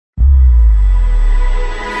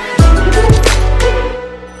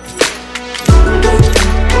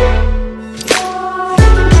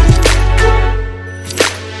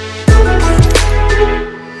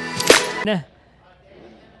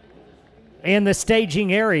in the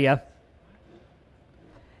staging area.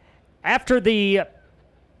 After the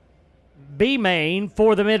B main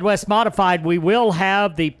for the Midwest Modified, we will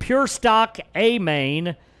have the Pure Stock A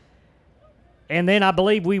main, and then I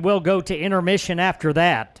believe we will go to intermission after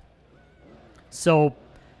that. So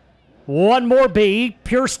one more B,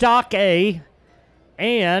 Pure Stock A,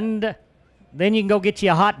 and then you can go get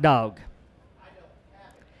you a hot dog.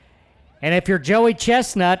 And if you're Joey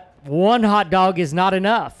Chestnut, one hot dog is not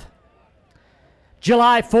enough.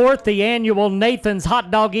 July 4th, the annual Nathan's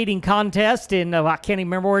Hot Dog Eating Contest in, I can't even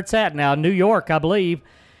remember where it's at now, New York, I believe.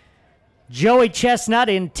 Joey Chestnut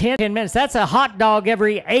in 10 minutes. That's a hot dog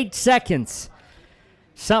every 8 seconds.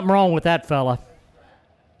 Something wrong with that fella.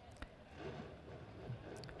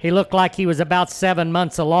 He looked like he was about 7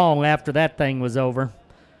 months along after that thing was over.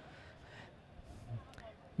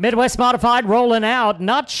 Midwest Modified rolling out.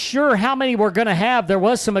 Not sure how many we're going to have. There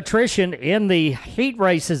was some attrition in the heat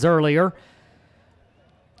races earlier.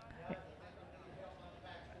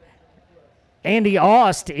 Andy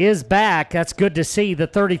Aust is back. That's good to see. The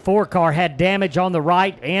 34 car had damage on the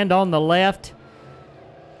right and on the left.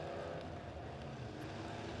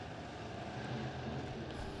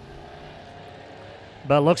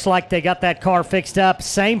 But looks like they got that car fixed up.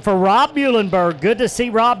 Same for Rob Muhlenberg. Good to see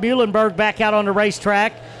Rob Muhlenberg back out on the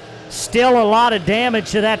racetrack. Still a lot of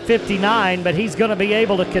damage to that 59, but he's going to be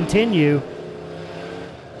able to continue.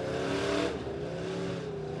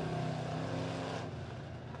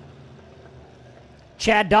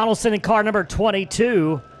 Chad Donaldson in car number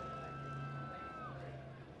 22.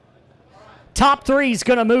 Top three is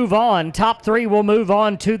going to move on. Top three will move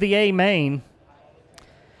on to the A main.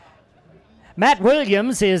 Matt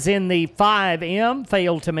Williams is in the 5M,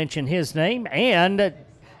 failed to mention his name, and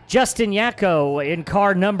Justin Yacko in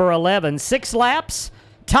car number 11. 6 laps,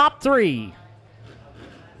 top three.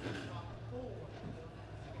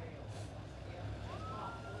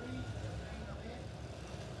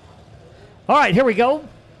 All right, here we go.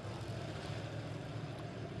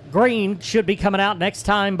 Green should be coming out next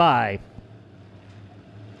time by.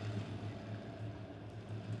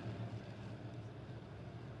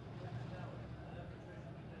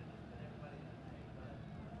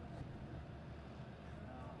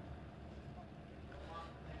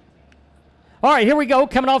 All right, here we go.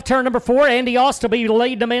 Coming off turn number 4, Andy Aust will be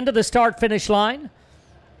leading them into the start-finish line.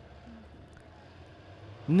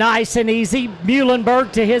 Nice and easy.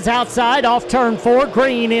 Muhlenberg to his outside off turn 4.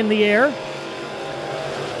 Green in the air.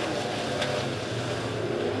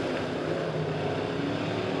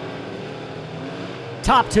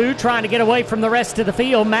 Top 2 trying to get away from the rest of the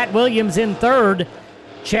field. Matt Williams in 3rd.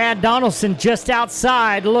 Chad Donaldson just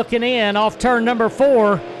outside looking in off turn number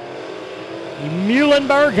 4.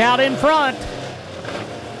 Muhlenberg out in front.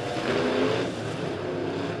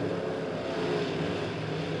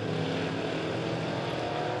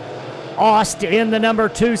 Aust in the number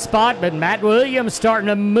 2 spot, but Matt Williams starting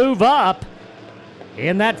to move up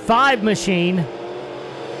in that 5 machine.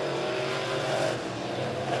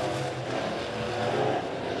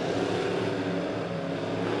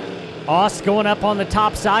 Aust going up on the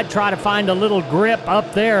top side, trying to find a little grip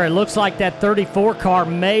up there. It looks like that 34 car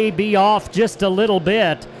may be off just a little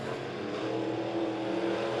bit.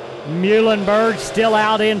 Muhlenberg still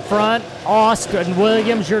out in front. Aust and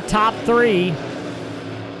Williams, your top 3.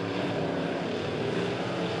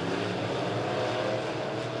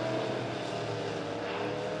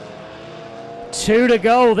 Two to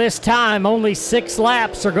go this time. Only 6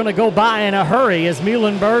 laps are going to go by in a hurry as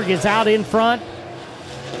Muhlenberg is out in front.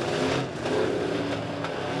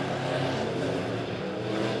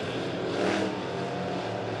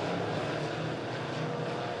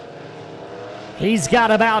 He's got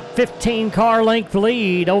about 15 car length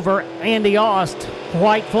lead over Andy Aust.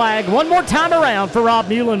 White flag one more time around for Rob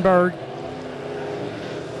Muhlenberg.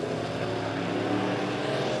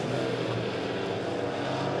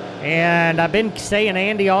 And I've been saying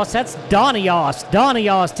Andy Aust. That's Donnie Aust. Donnie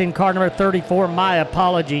Aust in car number 34. My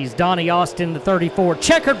apologies. Donnie Aust in the 34.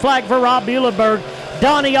 Checkered flag for Rob Muhlenberg.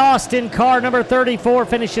 Donnie Aust in car number 34,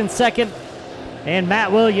 finishing 2nd. And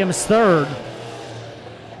Matt Williams 3rd.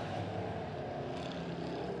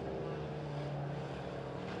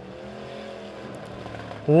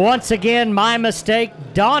 Once again, my mistake.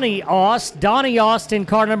 Donnie Aust. Donnie Aust in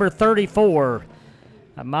car number 34.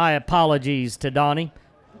 My apologies to Donnie.